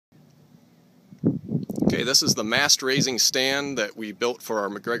Okay, this is the mast raising stand that we built for our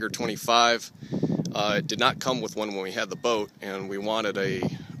Macgregor 25. It did not come with one when we had the boat, and we wanted a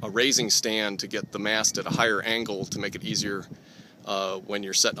raising stand to get the mast at a higher angle to make it easier when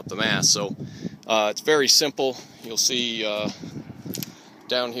you're setting up the mast. So it's very simple. You'll see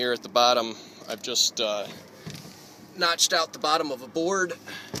down here at the bottom, I've just notched out the bottom of a board,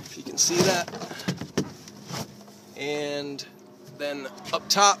 if you can see that. And then up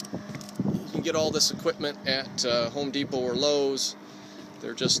top, you can get all this equipment at Home Depot or Lowe's.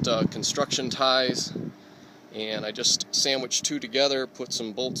 They're just construction ties, and I just sandwiched two together, put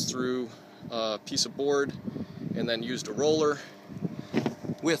some bolts through a piece of board, and then used a roller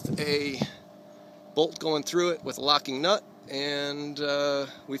with a bolt going through it with a locking nut, and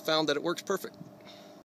we found that it works perfect.